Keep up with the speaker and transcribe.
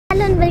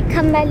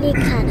willkommen bei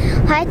Lika.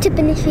 Heute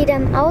bin ich wieder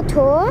im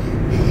Auto,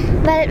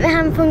 weil wir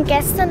haben von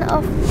gestern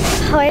auf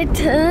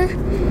heute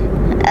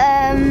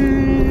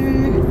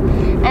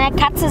eine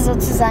Katze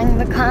sozusagen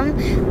bekommen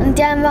und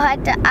die haben wir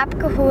heute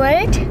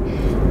abgeholt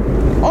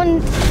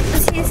und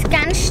sie ist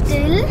ganz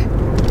still.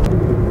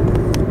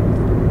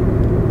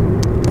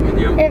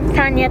 Wir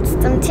fahren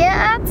jetzt zum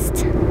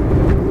Tierarzt.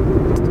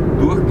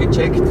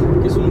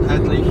 Durchgecheckt,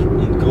 gesundheitlich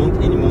und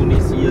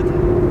grundimmunisiert.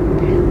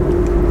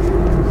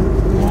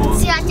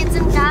 Sie hat jetzt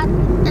im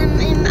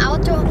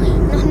Auto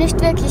noch nicht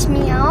wirklich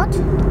miaut.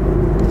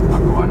 Ach,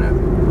 gar nicht.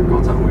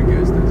 Ganz eine ruhige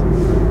ist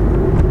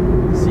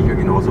das. Sicher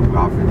genauso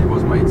brav wie die,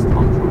 was wir jetzt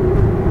haben schon.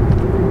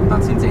 Und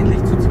dann sind sie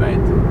endlich zu zweit.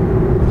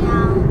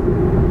 Ja.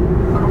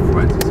 Darauf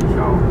freuen sie sich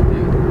auch,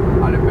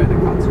 alle beide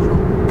Katzen schon.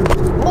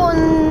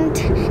 Und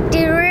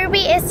die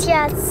Ruby ist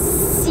ja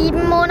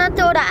 7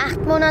 Monate oder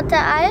 8 Monate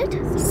alt.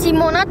 7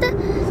 Monate.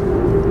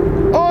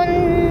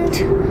 Und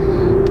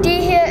die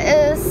hier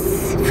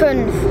ist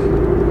 5,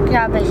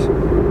 glaube ich.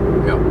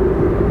 Ja,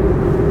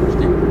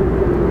 stimmt.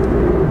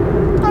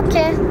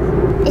 Okay.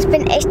 Ich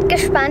bin echt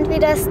gespannt, wie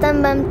das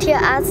dann beim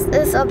Tierarzt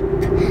ist, ob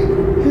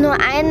nur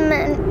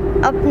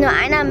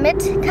einer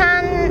mit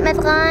kann,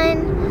 mit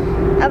rein.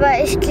 Aber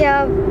ich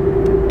glaube,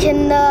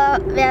 Kinder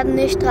werden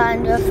nicht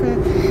rein dürfen.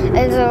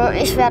 Also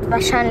ich werde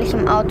wahrscheinlich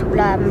im Auto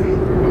bleiben.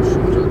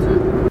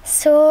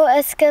 So,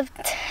 es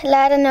gibt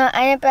leider nur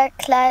eine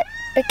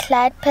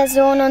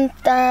Begleitperson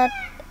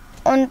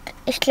und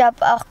ich glaube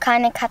auch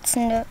keine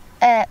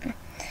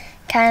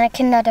keine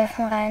Kinder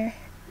dürfen rein.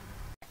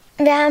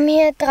 Wir haben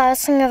hier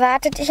draußen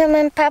gewartet, ich und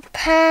mein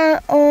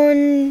Papa,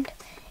 und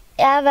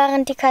er,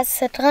 während die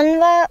Katze drin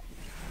war,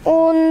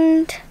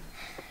 und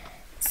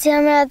sie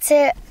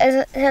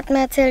hat mir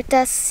erzählt,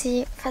 dass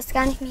sie fast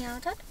gar nicht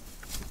miaut hat.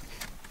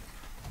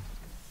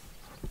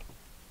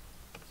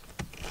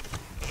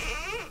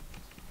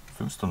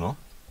 Filmst du noch?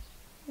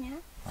 Ja.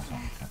 Also,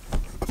 okay.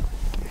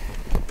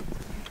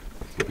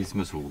 Du bist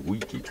mir so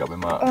ruhig. Ich glaube,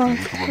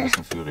 wir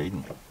müssen viel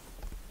reden.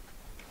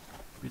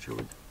 Bin schon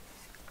ruhig.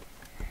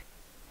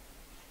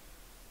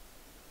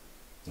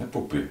 Na,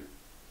 Puppi.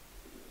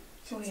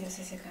 So, das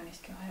ist ja gar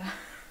nicht geheuer.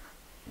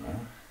 Ja.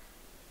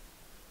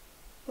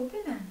 Puppi,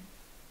 nein.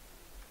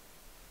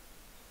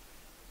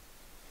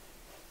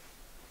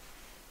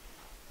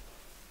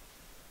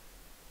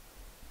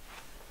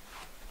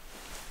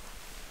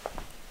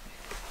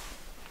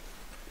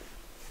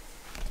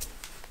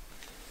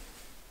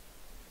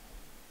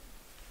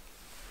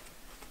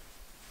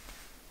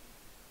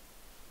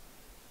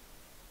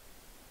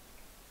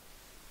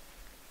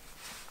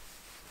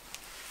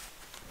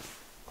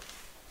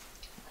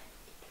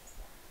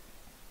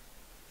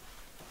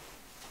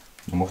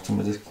 Dann macht sie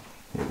mir das.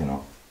 Ja,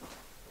 genau.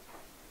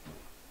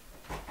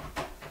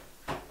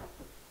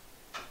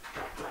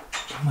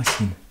 Schau mal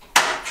hin.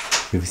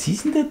 Ja, was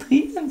ist denn da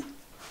drin?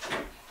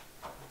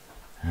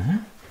 Hä?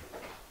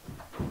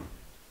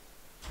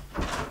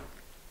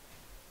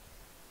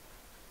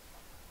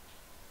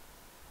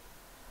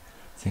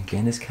 So ein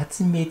kleines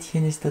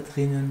Katzenmädchen ist da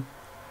drinnen.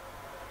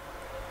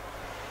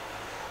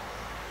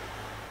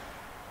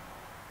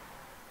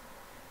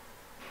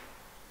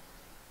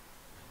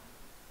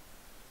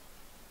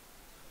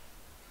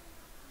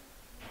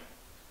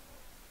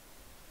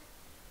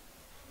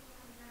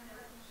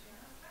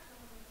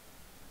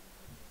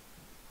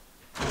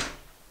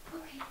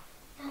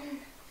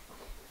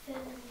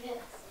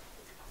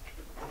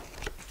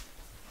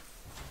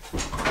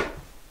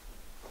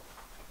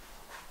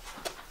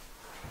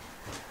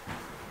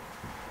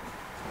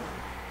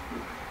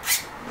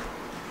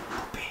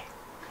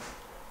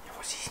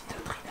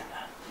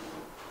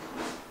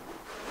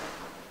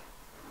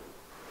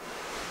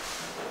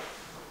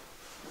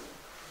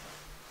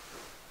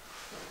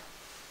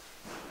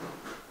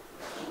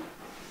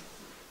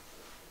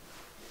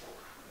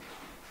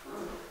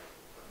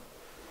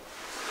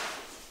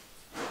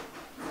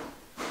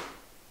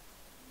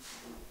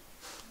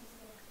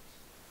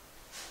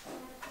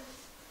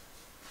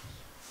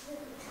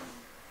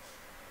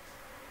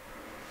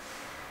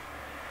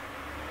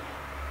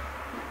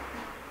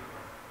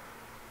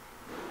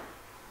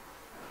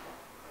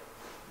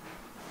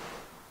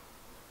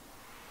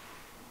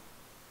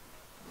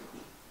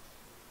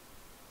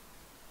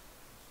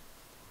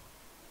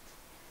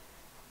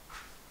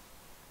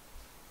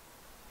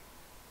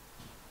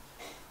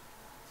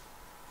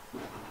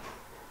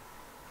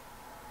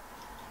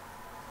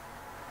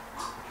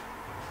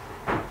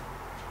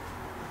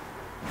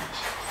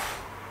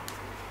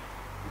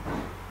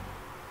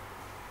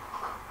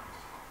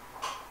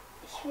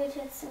 Ich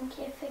will jetzt im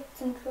Käfig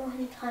zum Klo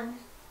dran.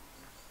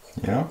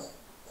 Ja?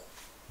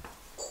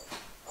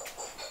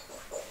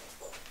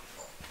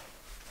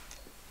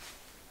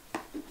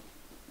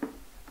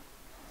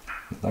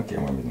 Dann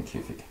gehen wir mit dem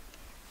Käfig.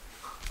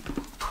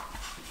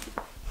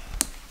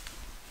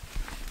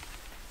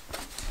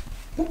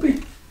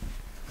 Puppi.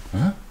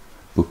 Hä?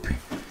 Puppi,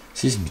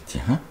 was ist mit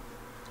dir? Hä?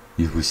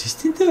 Ja, was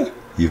ist denn da?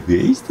 Ja,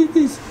 wer ist denn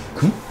das?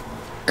 Komm,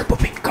 komm,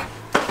 Puppi, komm.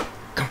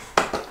 Komm,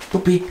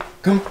 Puppi,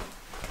 komm.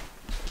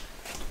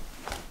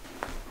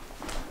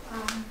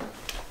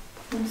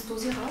 nimmst du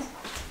sie raus?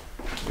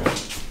 Ja.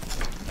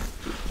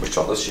 Du musst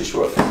schauen, dass sie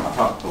scharf ist.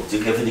 Aha, habt ihr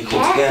gleich für die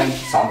Katze einen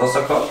Sand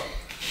rausgehauen?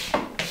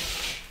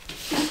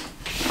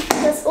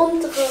 Das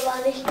untere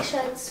war nicht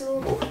gescheit zu.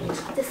 Macht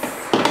nichts. Das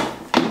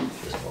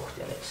Das macht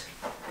ja nichts.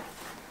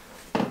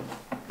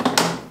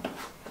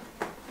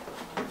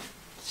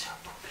 So,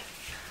 Puppi.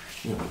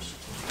 Hier musst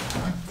du die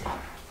Hand.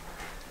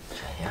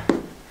 Schau her.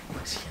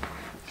 Mäuschen.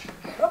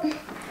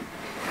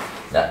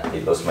 Nein, die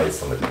lassen wir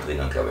jetzt einmal da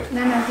drinnen, glaube ich.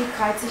 Nein, nein, die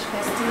krallt sich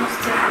fest. Die musst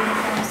du auf jeden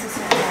Fall musst du sie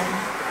bleiben.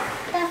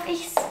 darf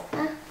ich's.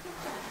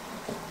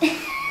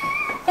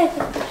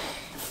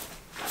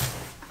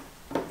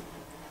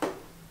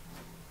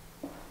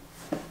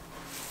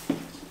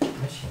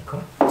 Mäuschen,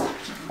 komm.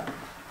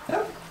 Ja.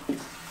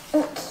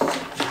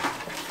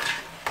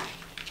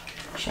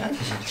 Schau, das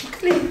ist ein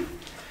Leckerli.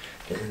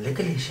 Das ist ein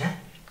Leckerli, schau.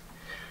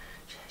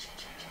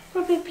 Schau.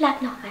 Ruby,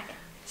 bleib noch weg.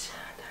 So,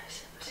 da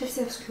ist er. Setz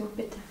sie aufs Klo,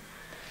 bitte.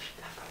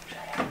 Da komm, schau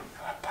her.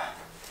 Papa.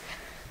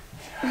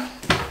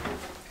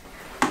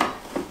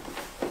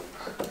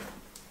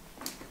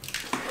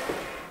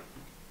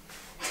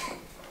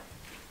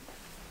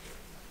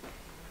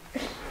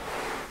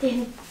 Du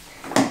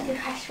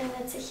hast schon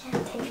mit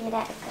Sicherheit in jeder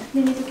Ecke.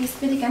 Nee, nee, du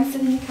gehst mir die ganze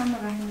Zeit in die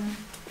Kamera hinein.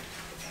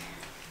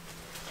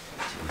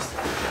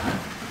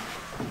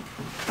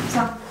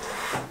 So.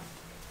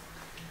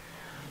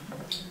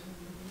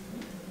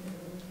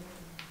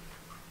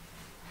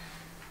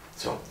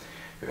 So,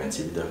 wir werden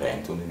sie wieder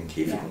reintun in den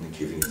Käfig und den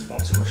Käfig ins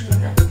Wohnzimmer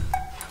stellen. Ja?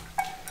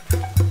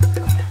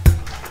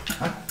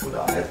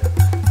 Oder auch nicht.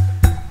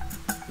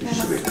 Ist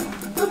schon wieder.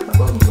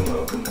 Warten Sie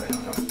mal, komm rein.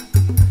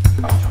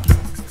 Ja. Schau.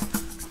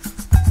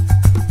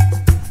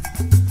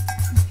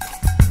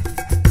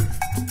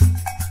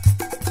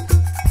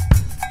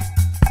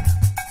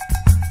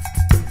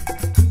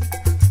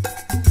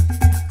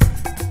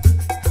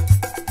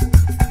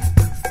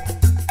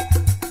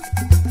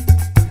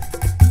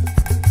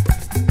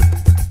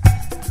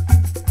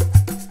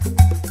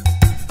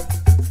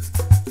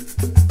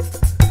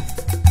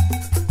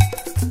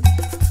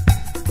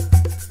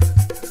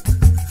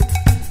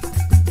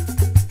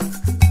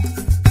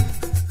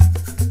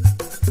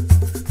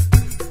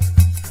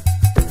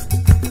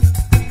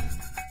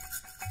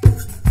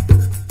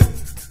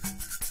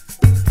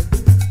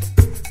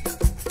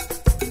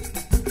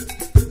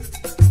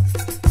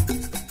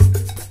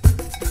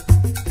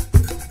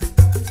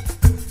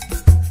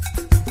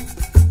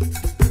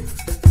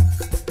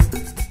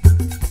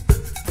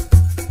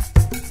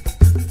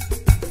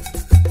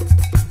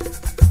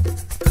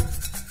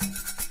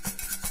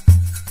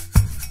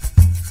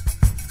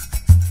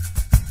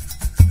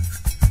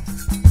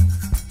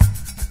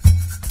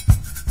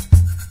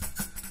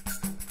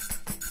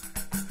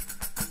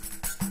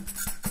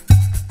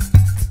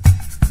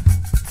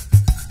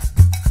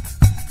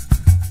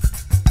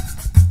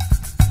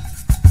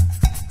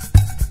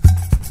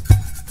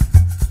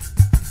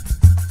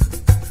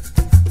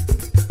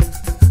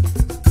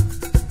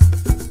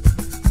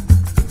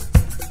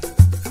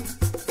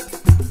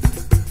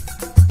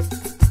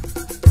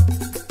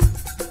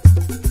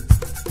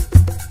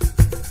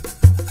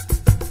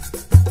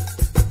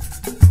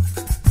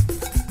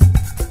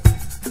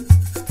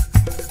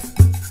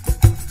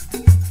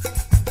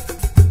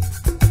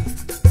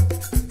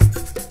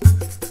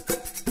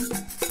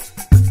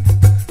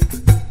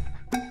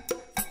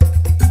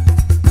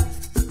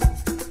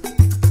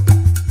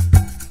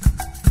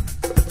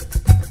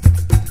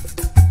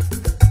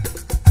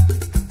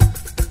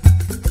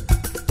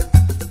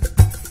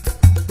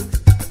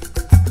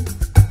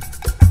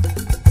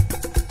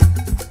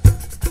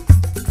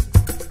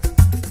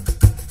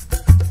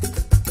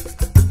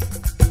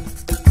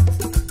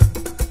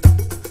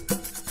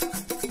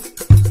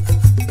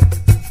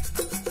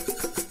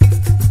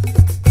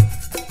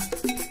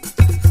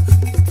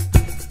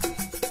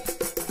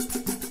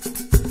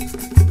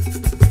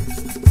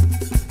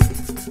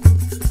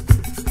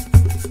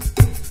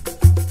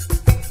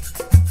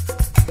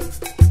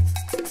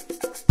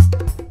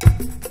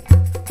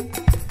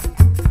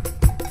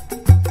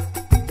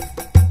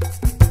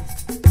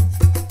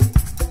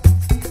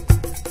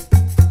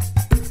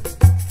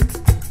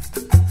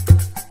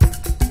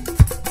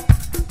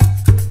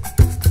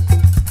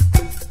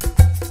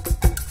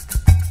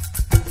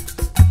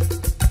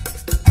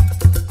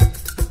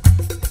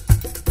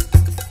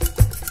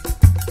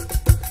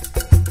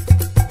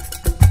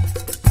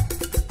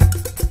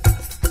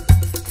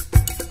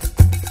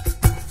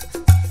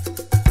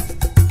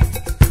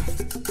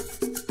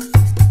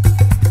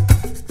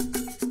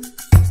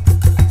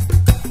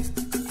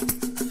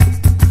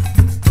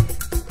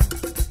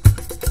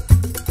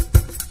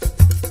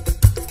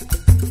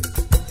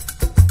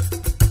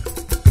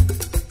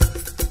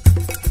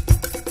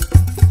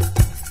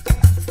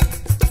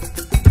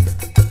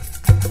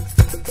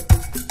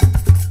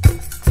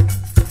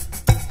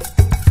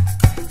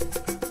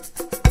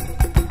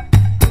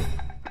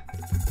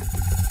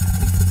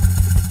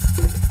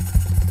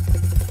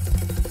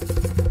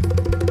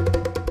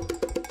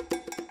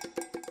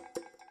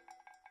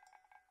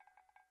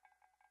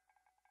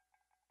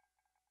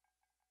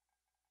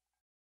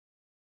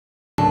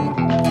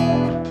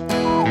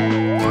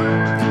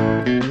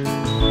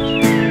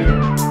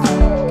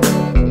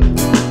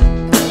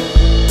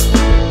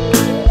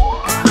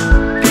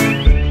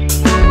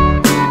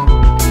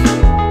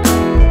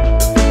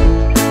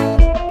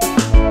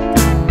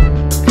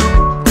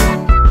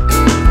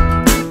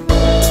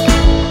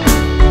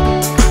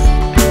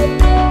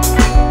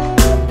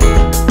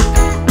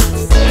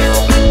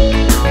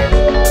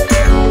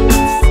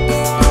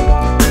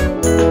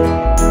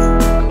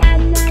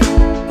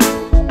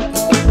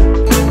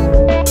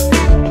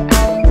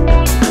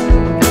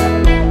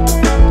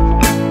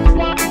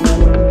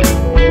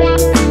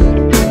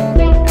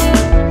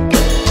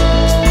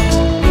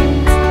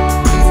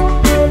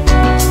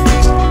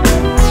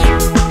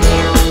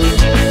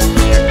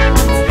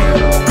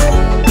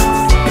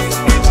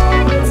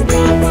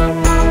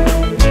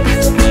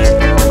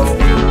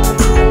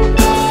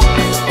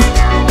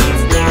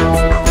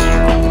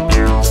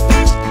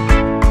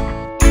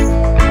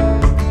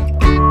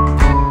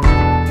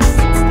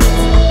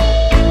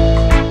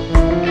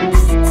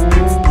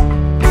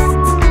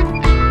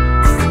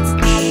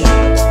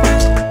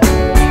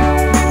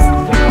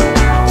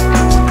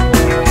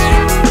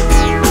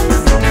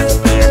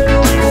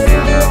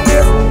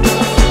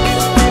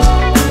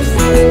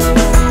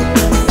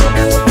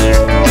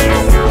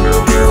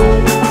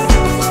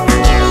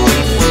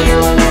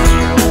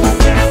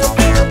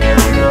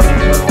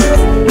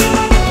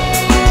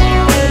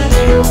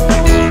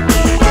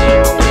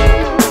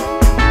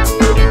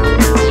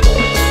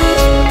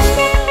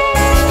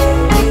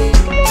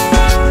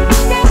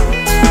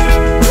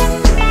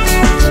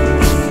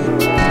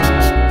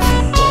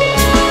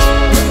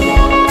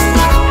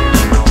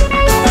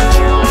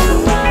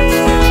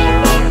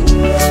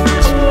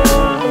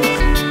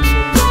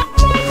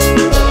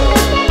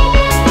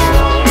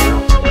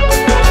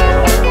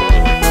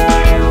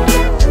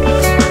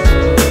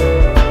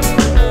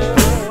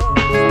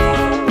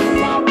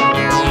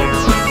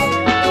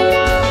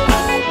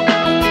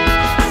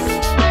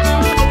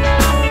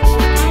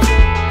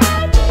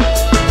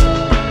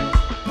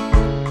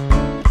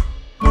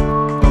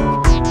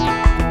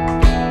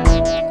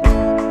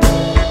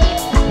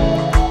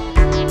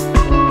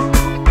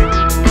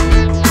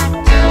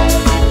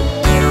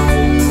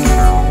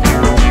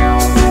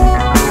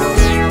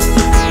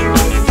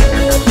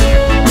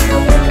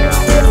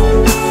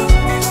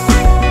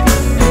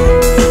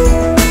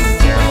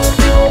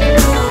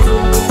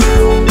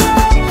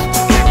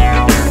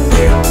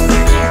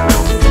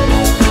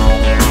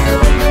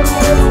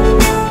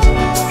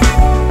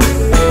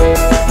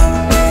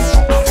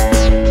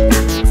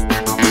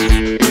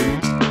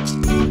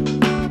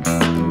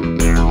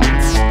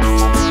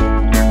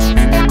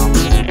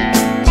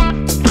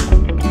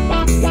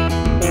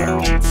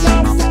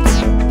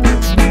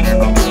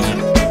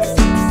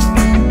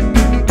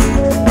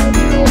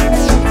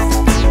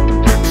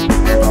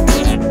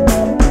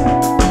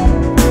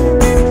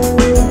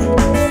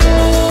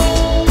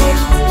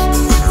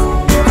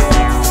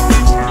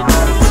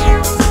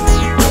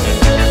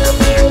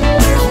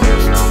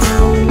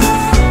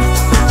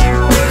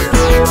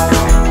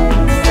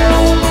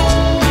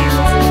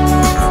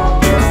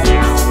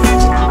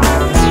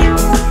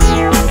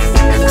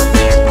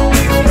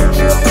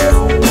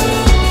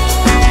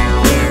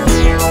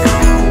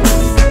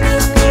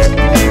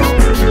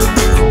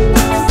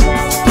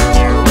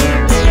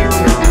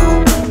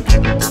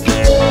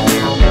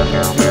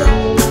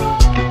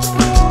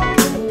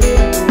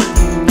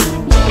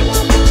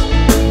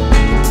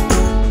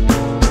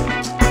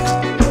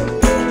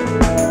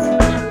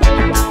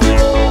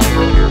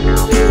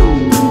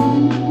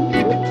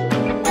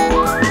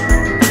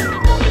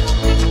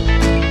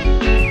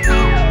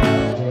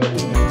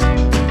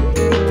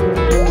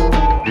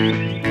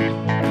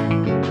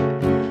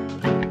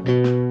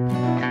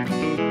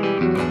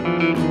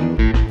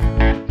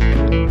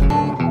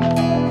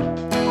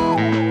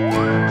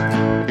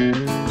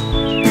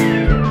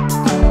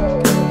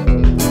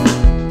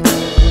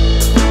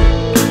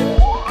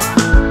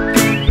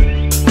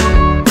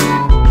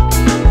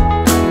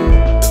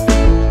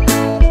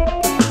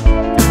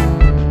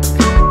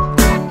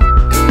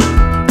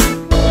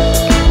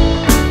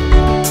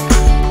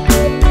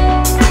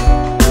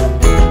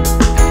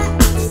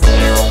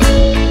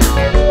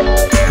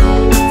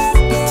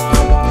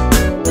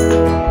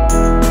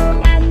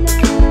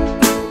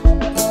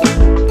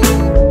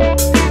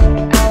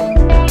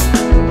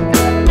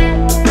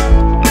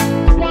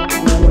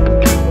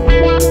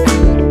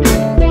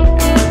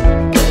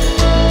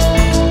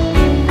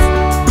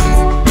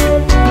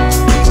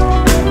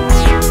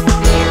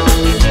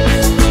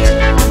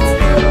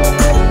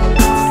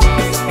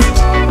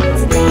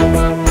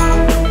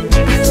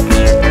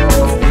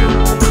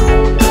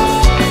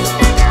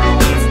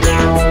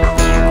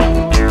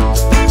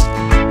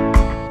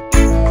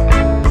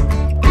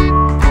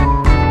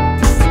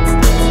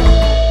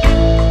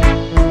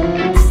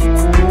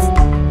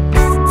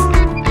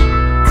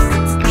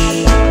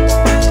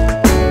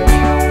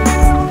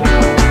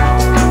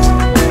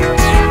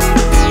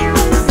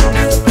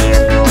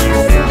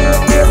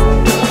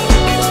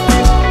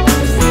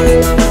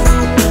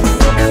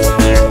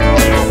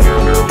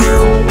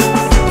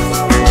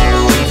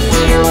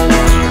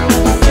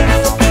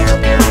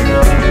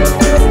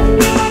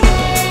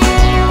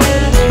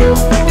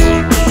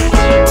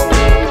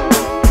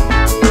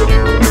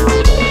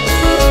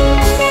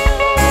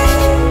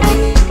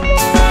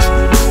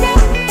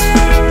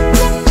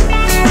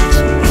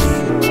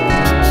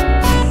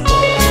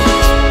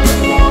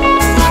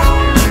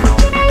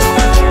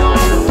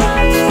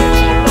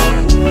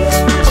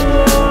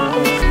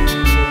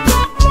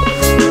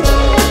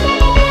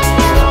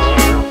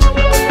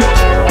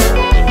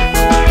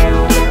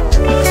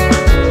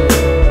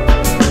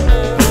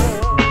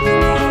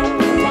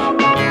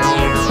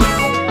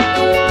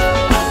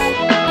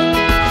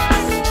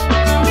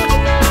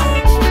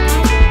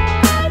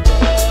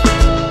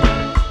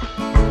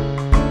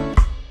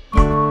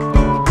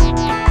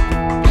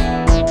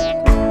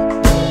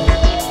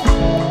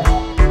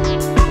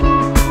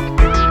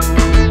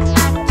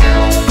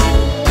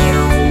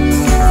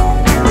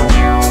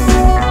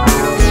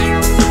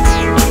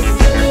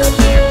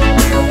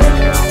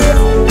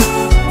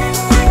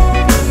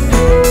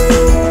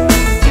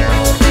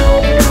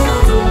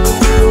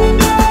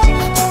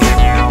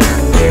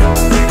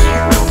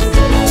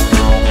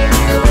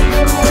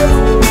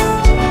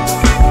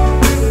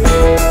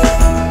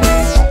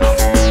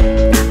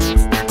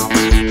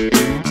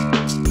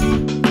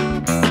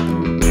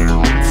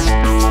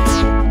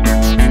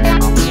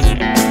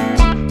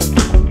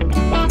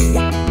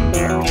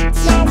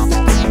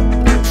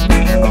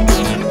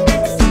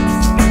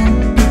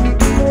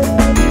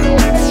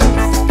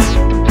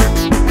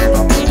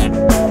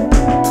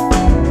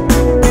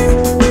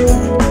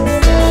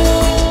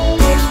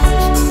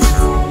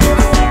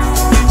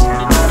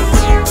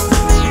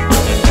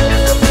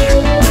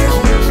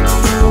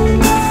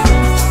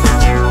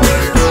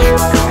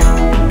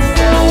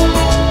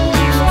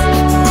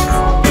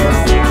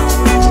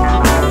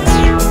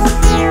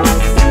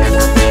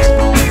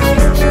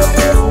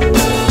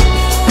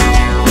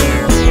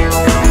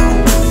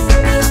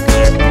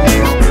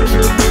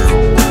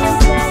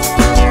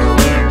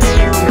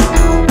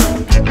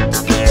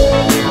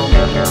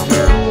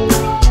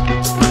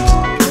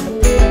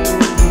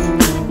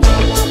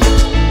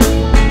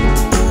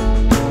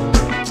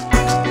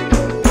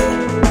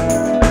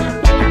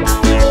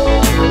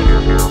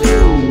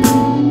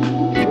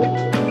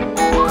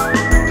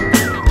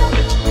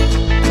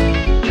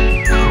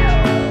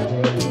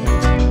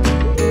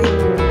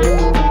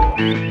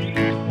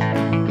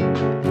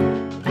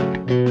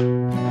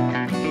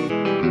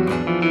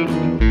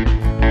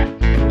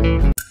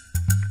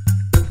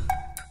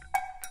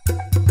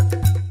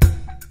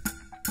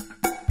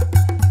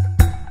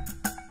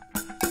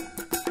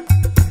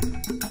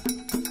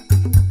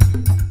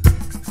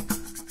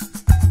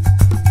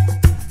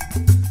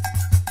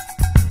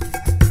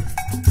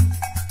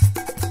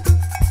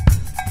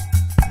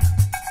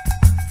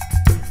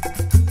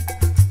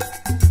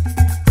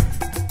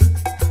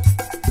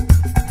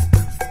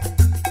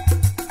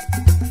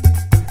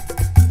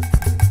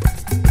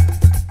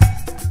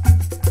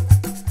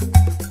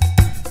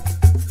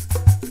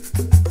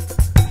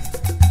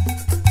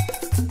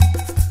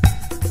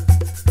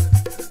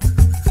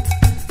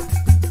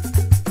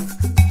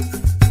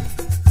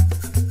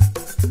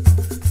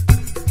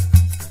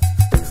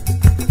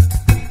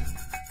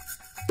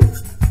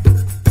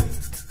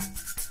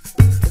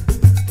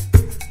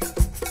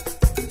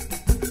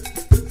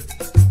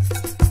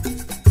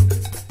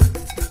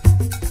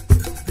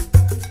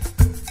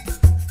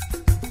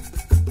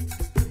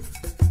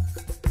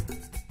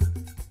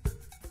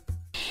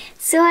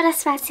 So,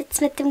 das war's jetzt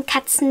mit dem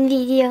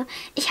Katzenvideo.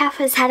 Ich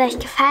hoffe, es hat euch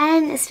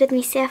gefallen. Es würde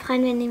mich sehr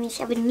freuen, wenn ihr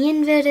mich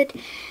abonnieren würdet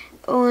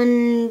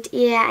und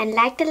ihr ein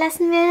Like da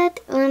lassen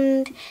würdet.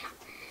 Und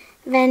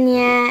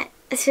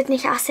es würde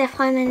mich auch sehr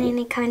freuen, wenn ihr in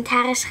die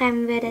Kommentare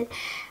schreiben würdet,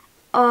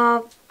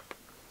 ob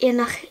ihr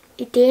noch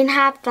Ideen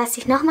habt, was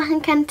ich noch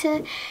machen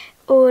könnte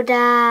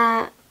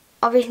oder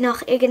ob ich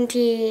noch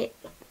irgendwie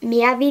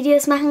mehr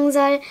Videos machen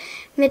soll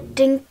mit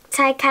den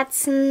 2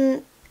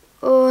 Katzen.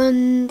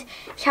 Und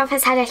ich hoffe,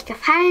 es hat euch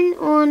gefallen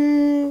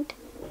und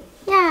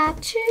ja,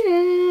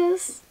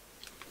 tschüss.